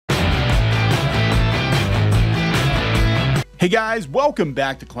Hey guys, welcome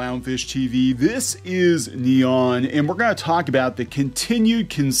back to Clownfish TV. This is Neon, and we're going to talk about the continued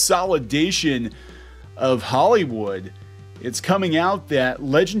consolidation of Hollywood. It's coming out that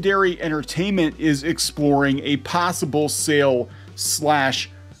Legendary Entertainment is exploring a possible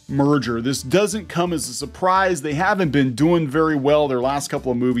sale/merger. This doesn't come as a surprise. They haven't been doing very well. Their last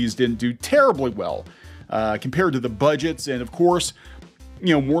couple of movies didn't do terribly well compared to the budgets, and of course,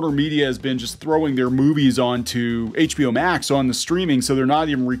 you know, Warner Media has been just throwing their movies onto HBO Max on the streaming, so they're not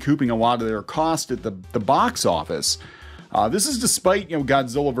even recouping a lot of their cost at the box office. This is despite, you know,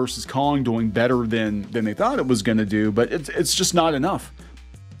 Godzilla vs. Kong doing better than they thought it was going to do, but it's just not enough.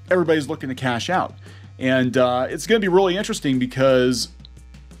 Everybody's looking to cash out. And it's going to be really interesting because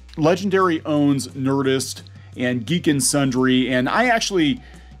Legendary owns Nerdist and Geek and Sundry, and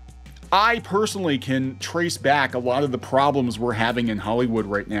I personally can trace back a lot of the problems we're having in Hollywood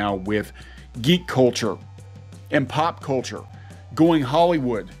right now with geek culture and pop culture going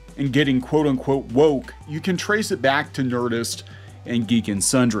Hollywood and getting quote unquote woke. You can trace it back to Nerdist and Geek and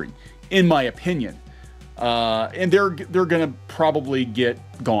Sundry, in my opinion. And they're gonna probably get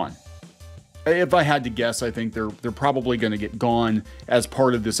gone. If I had to guess, I think they're probably gonna get gone as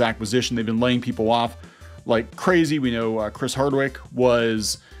part of this acquisition. They've been laying people off like crazy. We know Chris Hardwick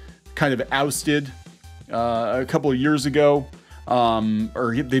was kind of ousted a couple of years ago,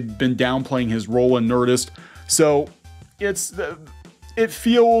 they've been downplaying his role in Nerdist. So it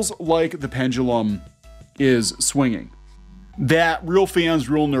feels like the pendulum is swinging. That real fans,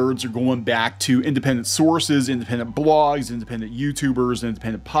 real nerds are going back to independent sources, independent blogs, independent YouTubers,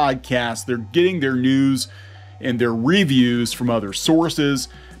 independent podcasts. They're getting their news and their reviews from other sources,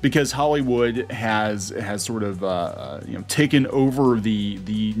 because Hollywood has sort of taken over the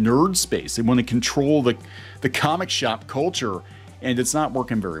nerd space. They want to control the comic shop culture, and it's not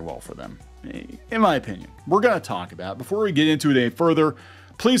working very well for them, in my opinion. We're going to talk about it. Before we get into it any further,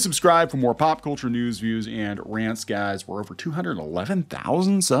 please subscribe for more pop culture news, views, and rants, guys. We're over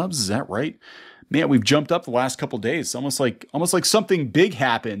 211,000 subs. Is that right? Man, we've jumped up the last couple days. It's almost like something big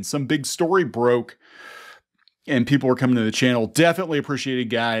happened. Some big story broke, and people are coming to the channel. Definitely appreciate it,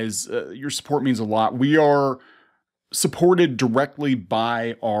 guys. Your support means a lot. We are supported directly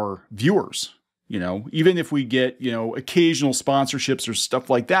by our viewers. You know, even if we get, occasional sponsorships or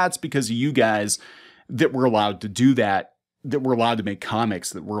stuff like that, it's because of you guys that we're allowed to do that we're allowed to make comics,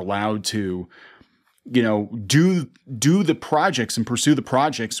 that we're allowed to, do the projects and pursue the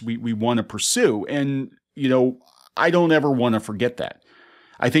projects we want to pursue. And, I don't ever want to forget that.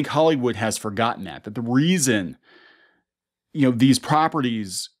 I think Hollywood has forgotten that the reason, these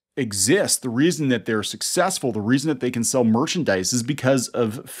properties exist, the reason that they're successful, the reason that they can sell merchandise is because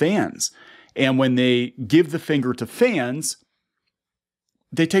of fans. And when they give the finger to fans,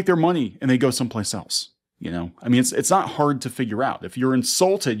 they take their money and they go someplace else. It's not hard to figure out. If you're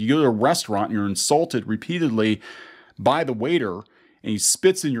insulted, you go to a restaurant and you're insulted repeatedly by the waiter and he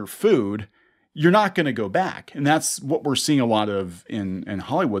spits in your food, you're not going to go back. And that's what we're seeing a lot of in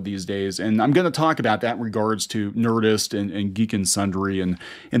Hollywood these days. And I'm going to talk about that in regards to Nerdist and Geek and Sundry and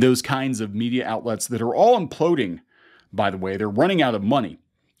those kinds of media outlets that are all imploding, by the way. They're running out of money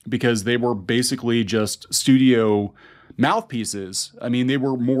because they were basically just studio mouthpieces. I mean, they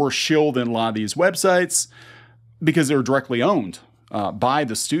were more shill than a lot of these websites because they were directly owned by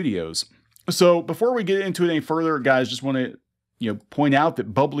the studios. So before we get into it any further, guys, just want to point out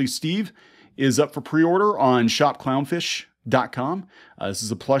that Bubbly Steve is up for pre-order on shopclownfish.com. This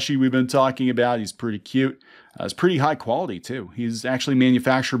is a plushie we've been talking about. He's pretty cute. It's pretty high quality too. He's actually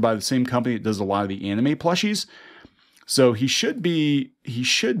manufactured by the same company that does a lot of the anime plushies. So he should be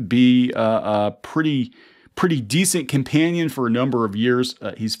a pretty decent companion for a number of years.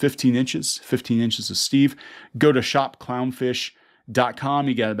 He's 15 inches of Steve. Go to shopclownfish.com.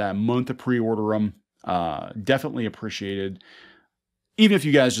 You got about a month to pre-order them. Definitely appreciated. Even if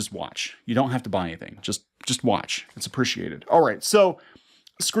you guys just watch, you don't have to buy anything. Just watch. It's appreciated. All right. So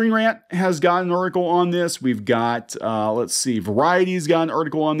Screen Rant has got an article on this. We've got, Variety's got an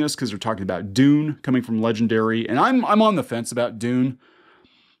article on this because they're talking about Dune coming from Legendary. And I'm on the fence about Dune.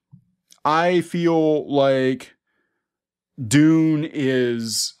 I feel like Dune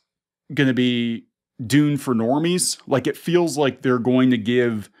is going to be Dune for normies. Like, it feels like they're going to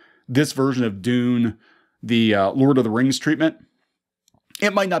give this version of Dune the Lord of the Rings treatment.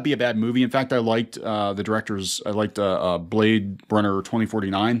 It might not be a bad movie. In fact, I liked the directors. I liked Blade Runner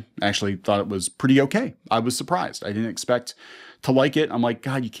 2049. I actually thought it was pretty okay. I was surprised. I didn't expect to like it. I'm like,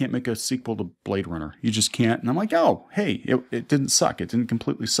 God, you can't make a sequel to Blade Runner. You just can't. And I'm like, oh, hey, it didn't suck. It didn't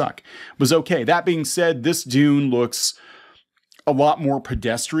completely suck. It was okay. That being said, this Dune looks a lot more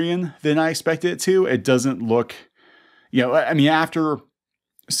pedestrian than I expected it to. It doesn't look You know, I mean, after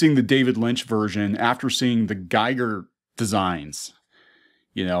seeing the David Lynch version, after seeing the Geiger designs,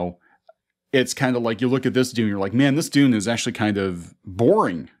 you know, it's kind of like you look at this Dune, you're like, man, this Dune is actually kind of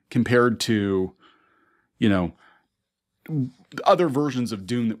boring compared to, you know, other versions of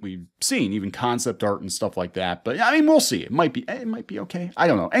Dune that we've seen, even concept art and stuff like that. But I mean, we'll see. It might be okay. I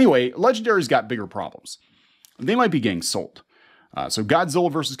don't know. Anyway, Legendary's got bigger problems. They might be getting sold. So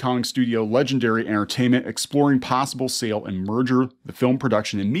Godzilla vs. Kong Studio, Legendary Entertainment, exploring possible sale and merger. The film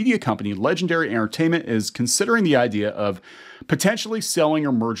production and media company Legendary Entertainment is considering the idea of potentially selling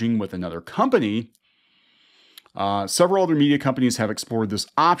or merging with another company. Several other media companies have explored this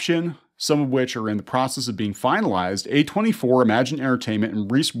option, some of which are in the process of being finalized. A24, Imagine Entertainment,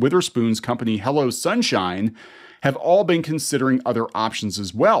 and Reese Witherspoon's company Hello Sunshine have all been considering other options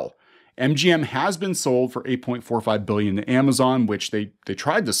as well. MGM has been sold for $8.45 billion to Amazon, which they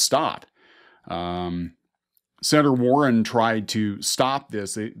tried to stop. Senator Warren tried to stop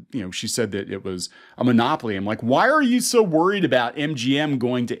this. She said that it was a monopoly. I'm like, why are you so worried about MGM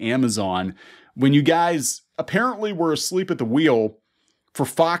going to Amazon when you guys apparently were asleep at the wheel for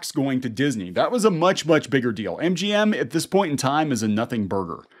Fox going to Disney? That was a much, much bigger deal. MGM at this point in time is a nothing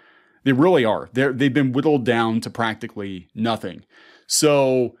burger. They really are. They've been whittled down to practically nothing.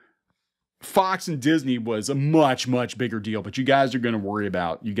 So Fox and Disney was a much, much bigger deal, but you guys are going to worry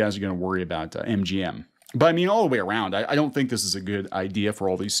about MGM. But I mean, all the way around, I don't think this is a good idea for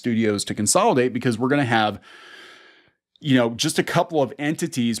all these studios to consolidate, because we're going to have, just a couple of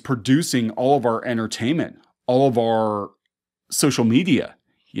entities producing all of our entertainment, all of our social media,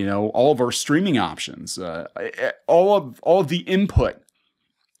 all of our streaming options, all of the input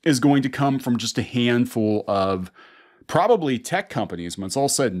is going to come from just a handful of probably tech companies. When it's all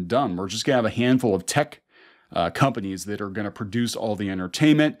said and done, we're just going to have a handful of tech companies that are going to produce all the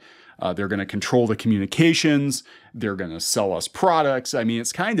entertainment. They're going to control the communications. They're going to sell us products. I mean,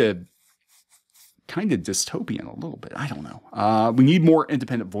 it's kind of dystopian a little bit. I don't know. We need more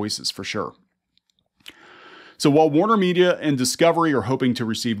independent voices for sure. So while Warner Media and Discovery are hoping to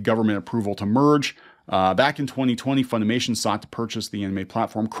receive government approval to merge, back in 2020, Funimation sought to purchase the anime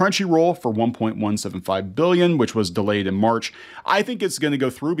platform Crunchyroll for $1.175 billion, which was delayed in March. I think it's going to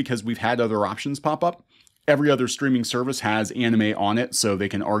go through because we've had other options pop up. Every other streaming service has anime on it, so they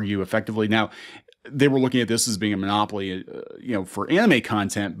can argue effectively. Now, they were looking at this as being a monopoly, for anime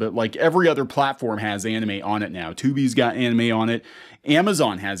content, but like every other platform has anime on it now. Tubi's got anime on it.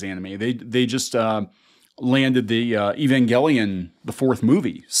 Amazon has anime. They just landed the Evangelion, the 4th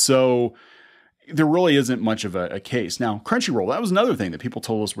movie. So there really isn't much of a case. Now, Crunchyroll, that was another thing that people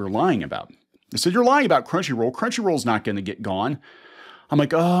told us we were lying about. They said, you're lying about Crunchyroll. Crunchyroll's not going to get gone. I'm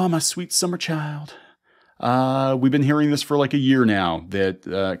like, oh, my sweet summer child. We've been hearing this for like a year now, that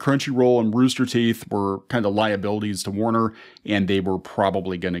Crunchyroll and Rooster Teeth were kind of liabilities to Warner, and they were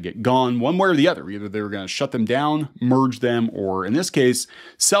probably going to get gone one way or the other. Either they were going to shut them down, merge them, or in this case,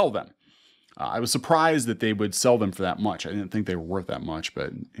 sell them. I was surprised that they would sell them for that much. I didn't think they were worth that much,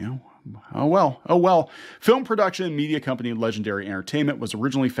 but oh well. Film production and media company Legendary Entertainment was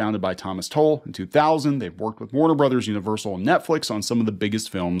originally founded by Thomas Tull in 2000. They've worked with Warner Brothers, Universal, and Netflix on some of the biggest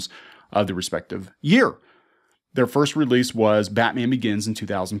films of the respective year. Their first release was Batman Begins in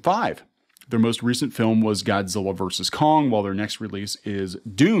 2005. Their most recent film was Godzilla vs. Kong, while their next release is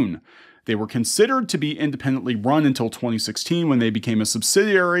Dune. They were considered to be independently run until 2016, when they became a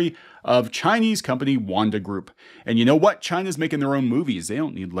subsidiary of Chinese company Wanda Group. And you know what? China's making their own movies. They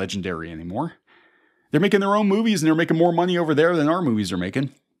don't need Legendary anymore. They're making their own movies, and they're making more money over there than our movies are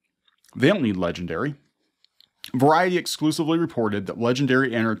making. They don't need Legendary. Variety exclusively reported that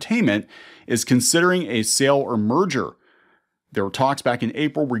Legendary Entertainment is considering a sale or merger. There were talks back in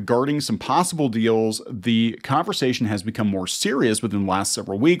April regarding some possible deals. The conversation has become more serious within the last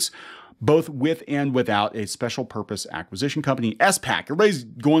several weeks, both with and without a special purpose acquisition company, SPAC. Everybody's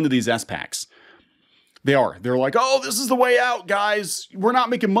going to these SPACs. They are. They're like, oh, this is the way out, guys. We're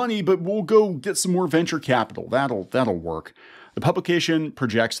not making money, but we'll go get some more venture capital. That'll work. The publication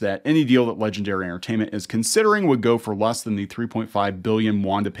projects that any deal that Legendary Entertainment is considering would go for less than the $3.5 billion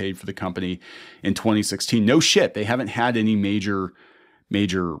Wanda paid for the company in 2016. No shit, they haven't had any major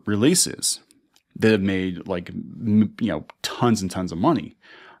releases that have made tons and tons of money.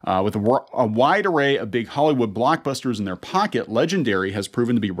 With a wide array of big Hollywood blockbusters in their pocket, Legendary has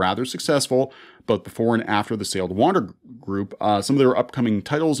proven to be rather successful both before and after the sale to Wanda Group. Some of their upcoming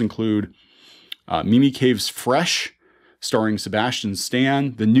titles include Mimi Cave's Fresh, starring Sebastian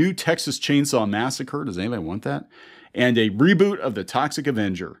Stan, the new Texas Chainsaw Massacre. Does anybody want that? And a reboot of The Toxic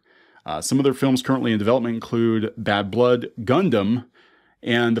Avenger. Some of their films currently in development include Bad Blood, Gundam,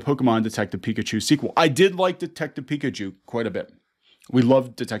 and the Pokemon Detective Pikachu sequel. I did like Detective Pikachu quite a bit. We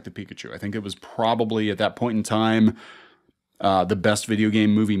loved Detective Pikachu. I think it was probably at that point in time the best video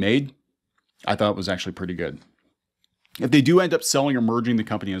game movie made. I thought it was actually pretty good. If they do end up selling or merging, the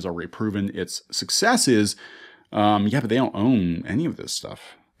company has already proven its successes. Yeah, but they don't own any of this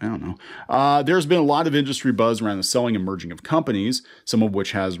stuff. I don't know. There's been a lot of industry buzz around the selling and merging of companies, some of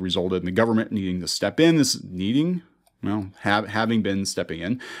which has resulted in the government needing to step in. Having been stepping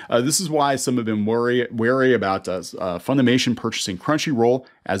in. This is why some have been wary about Funimation purchasing Crunchyroll,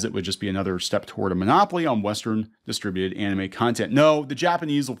 as it would just be another step toward a monopoly on Western distributed anime content. No, the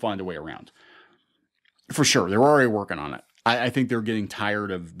Japanese will find a way around. For sure, they're already working on it. I think they're getting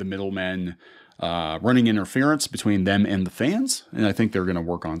tired of the middlemen running interference between them and the fans, and I think they're going to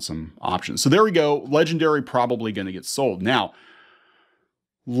work on some options. So there we go. Legendary probably going to get sold. Now,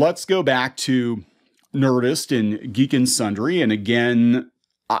 let's go back to Nerdist and Geek and Sundry. And again,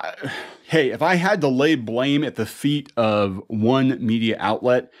 hey, if I had to lay blame at the feet of one media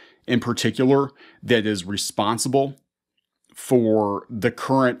outlet in particular that is responsible for the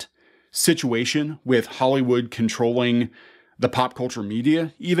current situation with Hollywood controlling the pop culture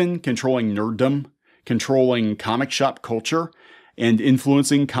media, even controlling nerddom, controlling comic shop culture, and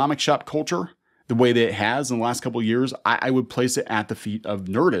influencing comic shop culture the way that it has in the last couple of years, I would place it at the feet of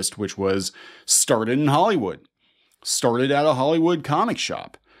Nerdist, which was started in Hollywood, started at a Hollywood comic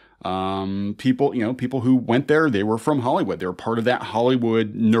shop. People who went there, they were from Hollywood. They were part of that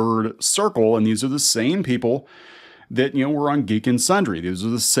Hollywood nerd circle. And these are the same people that, were on Geek and Sundry. These are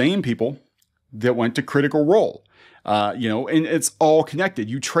the same people that went to Critical Role, and it's all connected.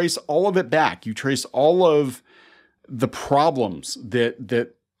 You trace all of it back. You trace all of the problems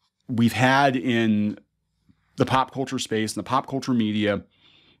that we've had in the pop culture space and the pop culture media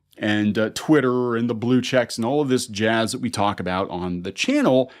and Twitter and the blue checks and all of this jazz that we talk about on the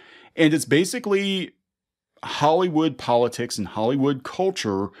channel. And it's basically Hollywood politics and Hollywood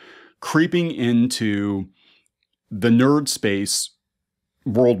culture creeping into the nerd space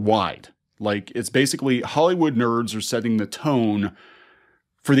worldwide. Like, it's basically Hollywood nerds are setting the tone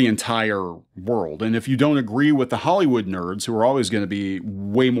for the entire world. And if you don't agree with the Hollywood nerds, who are always going to be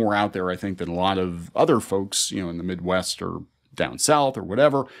way more out there, I think, than a lot of other folks, in the Midwest or down south or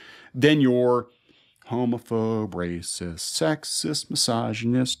whatever, then you're homophobe, racist, sexist,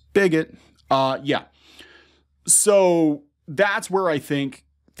 misogynist, bigot. Yeah. So that's where I think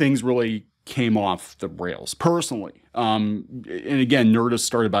things really came off the rails, personally. And again, Nerdist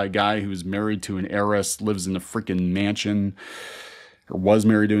started by a guy who's married to an heiress, lives in a freaking mansion, or was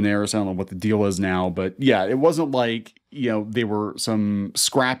married to an heiress. I don't know what the deal is now, but yeah, it wasn't like, they were some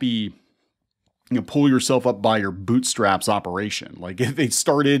scrappy, pull yourself up by your bootstraps operation. Like, they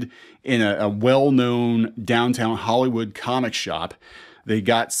started in a well-known downtown Hollywood comic shop. They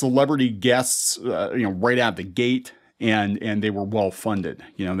got celebrity guests, right out the gate. And they were well funded,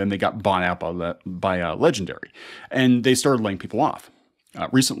 then they got bought out by Legendary, and they started laying people off.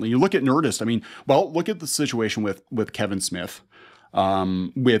 Recently, you look at Nerdist. Look at the situation with Kevin Smith,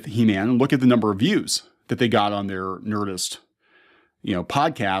 with He-Man, and look at the number of views that they got on their Nerdist,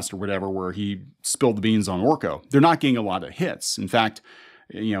 podcast or whatever, where he spilled the beans on Orko. They're not getting a lot of hits. In fact,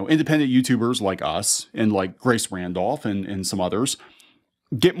 independent YouTubers like us and like Grace Randolph and some others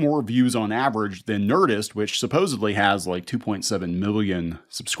get more views on average than Nerdist, which supposedly has like 2.7 million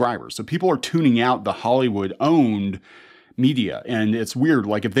subscribers. So people are tuning out the Hollywood-owned media. And it's weird.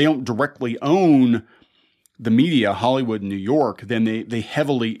 Like, if they don't directly own the media, Hollywood and New York, then they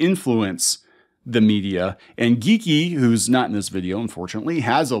heavily influence the media. And Geeky, who's not in this video, unfortunately,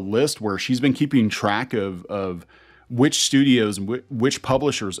 has a list where she's been keeping track of which studios and which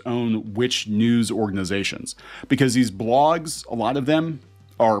publishers own which news organizations. Because these blogs, a lot of them,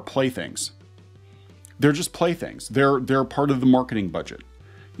 are playthings. They're just playthings. They're part of the marketing budget.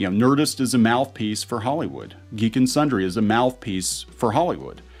 Nerdist is a mouthpiece for Hollywood. Geek and Sundry is a mouthpiece for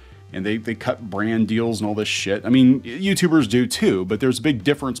Hollywood. And they cut brand deals and all this shit. YouTubers do too, but there's a big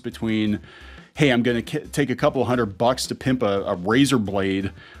difference between, hey, I'm going to take a couple $100 to pimp a razor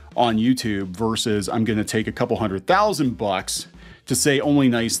blade on YouTube versus I'm going to take a couple $100,000 to say only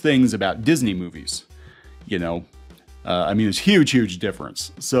nice things about Disney movies. There's huge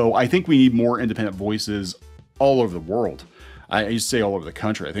difference. So I think we need more independent voices all over the world. I used to say all over the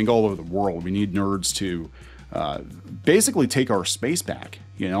country. I think all over the world, we need nerds to basically take our space back.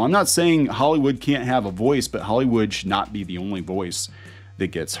 I'm not saying Hollywood can't have a voice, but Hollywood should not be the only voice that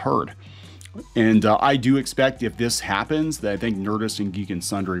gets heard. And I do expect, if this happens, that I think Nerdist and Geek and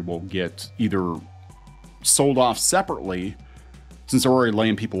Sundry will get either sold off separately, since they're already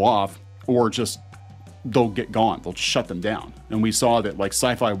laying people off, or just they'll get gone. They'll just shut them down. And we saw that like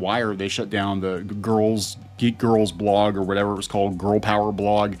Sci-Fi Wire, they shut down the Geek Girls blog or whatever it was called, Girl Power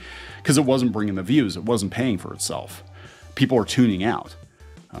blog, because it wasn't bringing the views. It wasn't paying for itself. People are tuning out.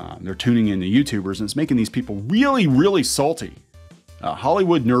 They're tuning in to YouTubers, and it's making these people really, really salty.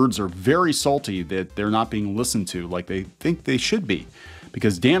 Hollywood nerds are very salty that they're not being listened to like they think they should be.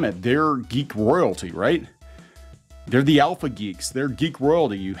 Because damn it, they're geek royalty, right? They're the alpha geeks. They're geek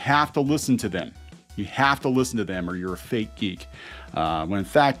royalty. You have to listen to them. You have to listen to them or you're a fake geek. When in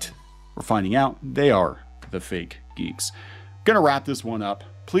fact, we're finding out they are the fake geeks. Gonna wrap this one up.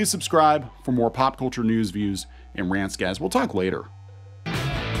 Please subscribe for more pop culture news, views, and rants, guys. We'll talk later.